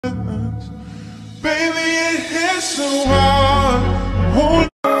Baby, it hits so hard.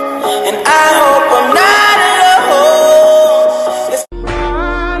 And I hope I'm not alone. It's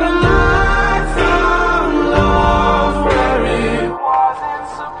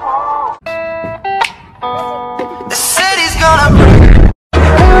the city's gonna break.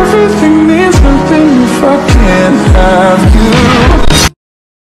 Everything means nothing if I can't have you.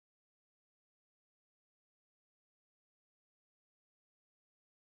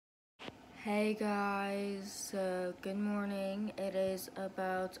 Hey guys, so good morning. It is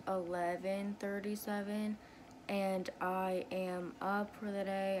about 11:37 and I am up for the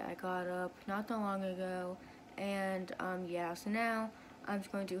day. I got up not that long ago and yeah, so now I'm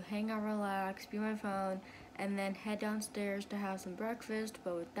just going to hang out, relax, be on my phone, and then head downstairs to have some breakfast.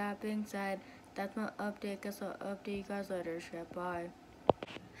 But with that being said, that's my update. Guess I'll update you guys later. Bye.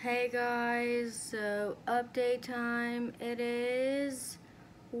 Hey guys, so update time. It is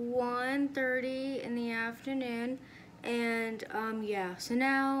 1:30 in the afternoon, and yeah, so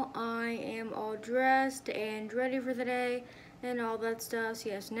now I am all dressed and ready for the day and all that stuff. So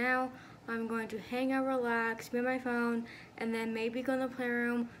yes, now I'm going to hang out, relax, be on my phone, and then maybe go in the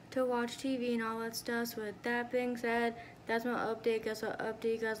playroom to watch TV and all that stuff. So with that being said, that's my update. Guess I'll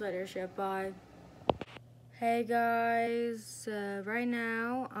update you guys later. Bye. Hey guys, right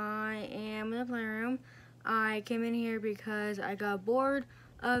now I am in the playroom. I came in here because I got bored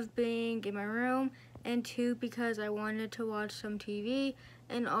of being in my room, and 2, because I wanted to watch some TV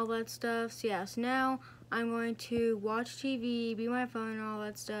and all that stuff. So yes, now I'm going to watch TV, be on my phone and all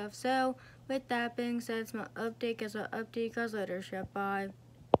that stuff. So with that being said, it's my update. Guess I'll update you guys later. Bye.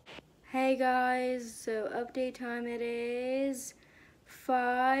 Hey guys, so update time. It is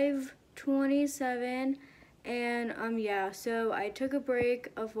 5:27. And yeah, so I took a break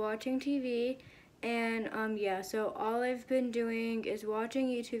of watching TV, and yeah, so all I've been doing is watching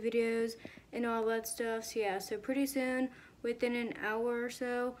YouTube videos and all that stuff. So yeah, so pretty soon, within an hour or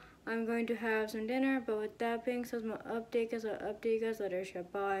so, I'm going to have some dinner. But with that being said, my update, guys, I'll update you guys later.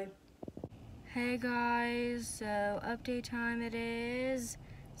 Bye. Hey guys, so update time. It is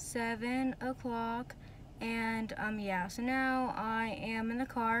 7 o'clock, and yeah, so now I am in the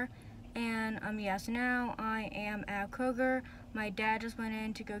car. And yeah, so now I am at Kroger. My dad just went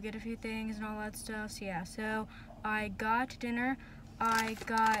in to go get a few things and all that stuff. So yeah, so I got dinner. I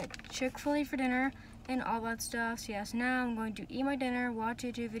got Chick-fil-A for dinner and all that stuff. So yeah, so now I'm going to eat my dinner, watch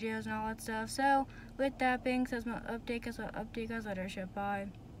YouTube videos and all that stuff. So with that being said, my update, guys, I'll update you guys later. Bye.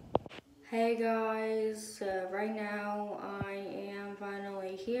 Hey guys, so right now I am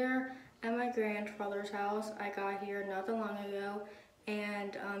finally here at my grandfather's house. I got here not that long ago,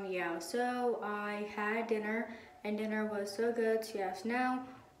 and yeah, so I had dinner, and dinner was so good. So yes, now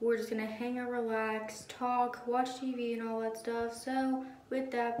we're just gonna hang out, relax, talk, watch TV and all that stuff. So with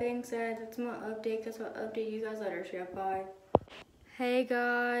that being said, that's my update. Guess I'll update you guys later. Bye. Hey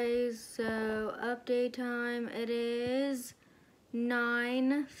guys, so update time. It is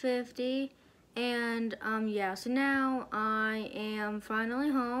 9:50, and yeah, so now I am finally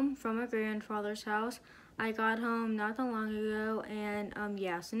home from my grandfather's house. I got home not that long ago, and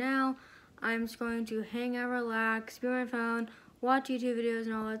yeah, so now I'm just going to hang out, relax, be on my phone, watch YouTube videos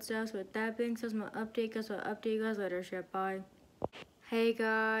and all that stuff. So with that being said, my update, guys, I'll update you guys later. Bye. Hey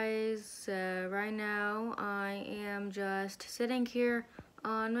guys, so right now I am just sitting here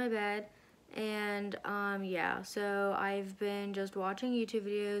on my bed, and yeah, so I've been just watching YouTube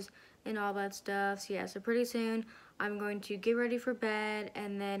videos and all that stuff. So yeah, so pretty soon I'm going to get ready for bed,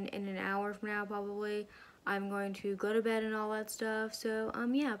 and then in an hour from now probably I'm going to go to bed and all that stuff. So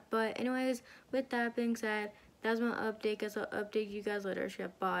yeah, but anyways, with that being said, that's my update. Guess I'll update you guys later.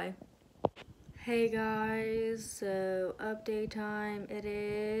 Bye. Hey guys, so update time. It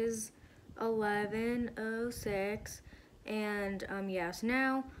is 11:06, and yeah, so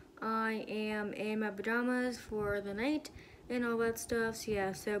now I am in my pajamas for the night and all that stuff. So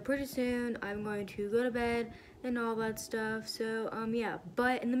yeah, so pretty soon I'm going to go to bed and all that stuff. So yeah,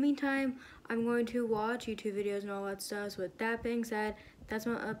 but in the meantime, I'm going to watch YouTube videos and all that stuff. So with that being said, that's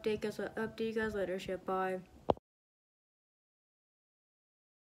my update. Guess I'll update you guys later. Bye.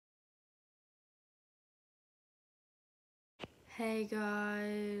 Hey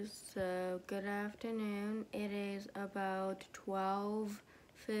guys, so good afternoon. It is about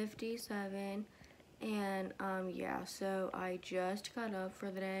 12:57, and yeah, so I just got up for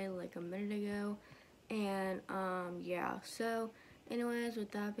the day like a minute ago, and yeah, so anyways,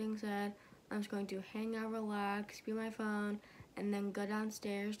 with that being said, I'm just going to hang out, relax, be on my phone, and then go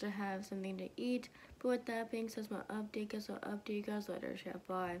downstairs to have something to eat. But with that being said, my update, guess I'll update you guys later.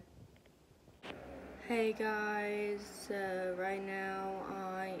 Bye. Hey guys, so right now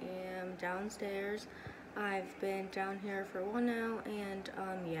I am downstairs. I've been down here for a while now, and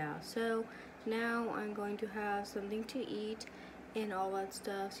yeah, so now I'm going to have something to eat and all that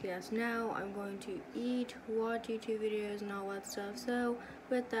stuff. So yes, now I'm going to eat, watch YouTube videos and all that stuff. So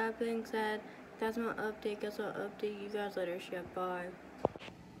with that being said, that's my update. Guess I'll update you guys later. Shit, bye.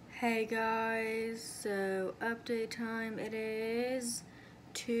 Hey guys, so update time, it is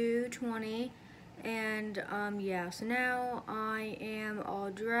 2:20, and yeah, so now I am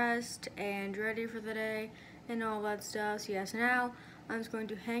all dressed and ready for the day and all that stuff. So yes, now I'm just going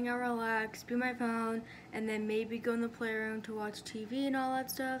to hang out, relax, be my phone, and then maybe go in the playroom to watch TV and all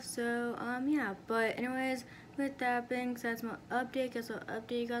that stuff. So yeah, but anyways, with that being said, that's my update. Guess I'll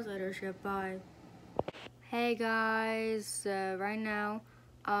update you guys later. Shit, bye. Hey guys, so right now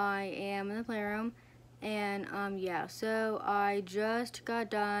I am in the playroom, and yeah, so I just got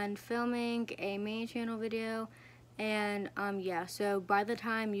done filming a main channel video, and yeah, so by the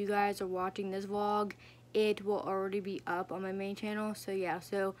time you guys are watching this vlog, it will already be up on my main channel. So yeah,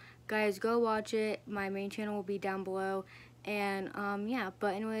 so guys, go watch it. My main channel will be down below, and yeah,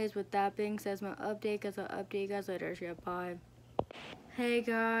 but anyways, with that being said, that's my update. Guess I'll update you guys later. Yeah, bye. Hey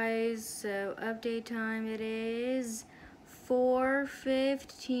guys, so update time, it is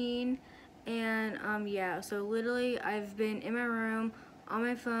 4:15, and yeah, so literally I've been in my room on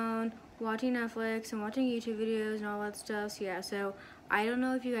my phone watching Netflix and watching YouTube videos and all that stuff. So yeah, so I don't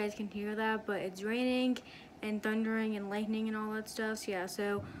know if you guys can hear that, but it's raining and thundering and lightning and all that stuff. So yeah,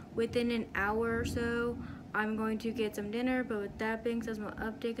 so within an hour or so I'm going to get some dinner. But with that being said, my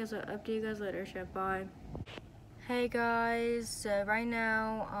update, guys, I'll update you guys later. Shit, bye. Hey guys, so right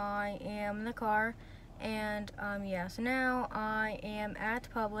now I am in the car, and yeah, so now I am at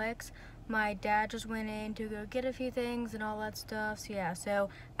Publix. My dad just went in to go get a few things and all that stuff. So yeah, so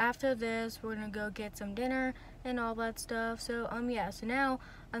after this we're gonna go get some dinner and all that stuff. So yeah, so now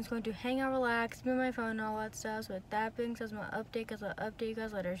I'm just going to hang out, relax, be on my phone and all that stuff. So with that being said, my update, cause I'll update you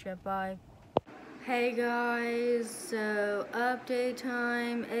guys later. Shit, bye. Hey guys, so update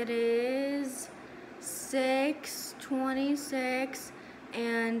time, it is 6:26,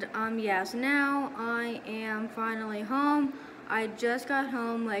 and yeah, so now I am finally home. I just got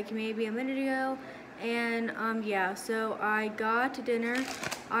home like maybe a minute ago, and yeah, so I got dinner.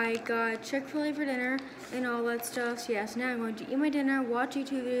 I got Chick-fil-A for dinner and all that stuff. So yeah, so now I'm going to eat my dinner, watch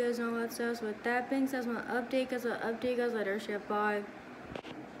YouTube videos and all that stuff. So with that being said, my update, cause I'll update you guys later. Shit, bye.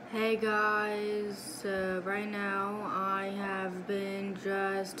 Hey guys, so right now I have been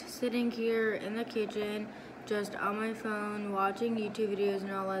just sitting here in the kitchen, just on my phone, watching YouTube videos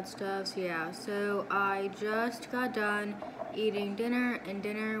and all that stuff. So yeah, so I just got done eating dinner, and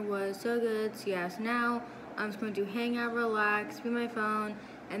dinner was so good. So yes, now I'm just going to hang out, relax, be my phone,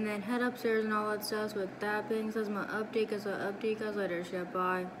 and then head upstairs and all that stuff. So with that being said, my update, cause I'll update you guys later. So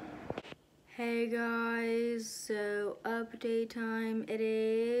bye. Hey guys, so update time, it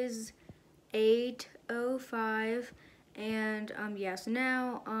is 8:05, and yeah, so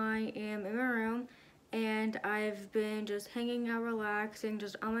now I am in my room, and I've been just hanging out, relaxing,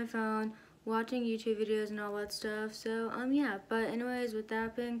 just on my phone, watching YouTube videos and all that stuff. So yeah, but anyways, with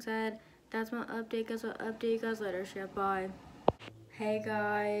that being said, that's my update, cause I'll update you guys later. Shit, bye. Hey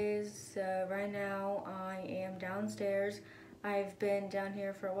guys, so right now I am downstairs. I've been down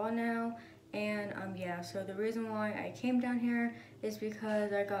here for a while now, and yeah, so the reason why I came down here is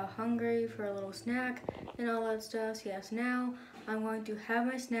because I got hungry for a little snack and all that stuff. So yes, now I'm going to have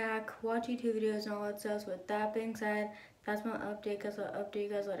my snack, watch YouTube videos and all that stuff. So with that being said, that's my update, cause I'll update you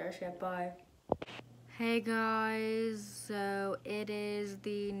guys later. Shit, bye. Hey guys, so it is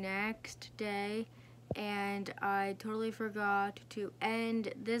the next day, and I totally forgot to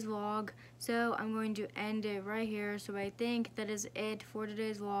end this vlog, so I'm going to end it right here. So I think that is it for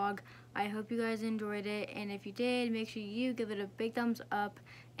today's vlog. I hope you guys enjoyed it, and if you did, make sure you give it a big thumbs up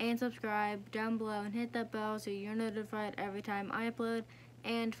and subscribe down below and hit that bell so you're notified every time I upload,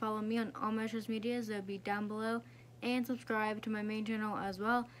 and follow me on all my social medias. They'll be down below, and subscribe to my main channel as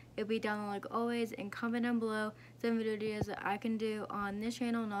well. It'll be down like always, and comment down below some videos that I can do on this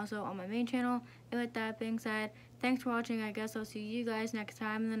channel and also on my main channel. And with that being said, thanks for watching. I guess I'll see you guys next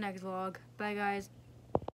time in the next vlog. Bye guys.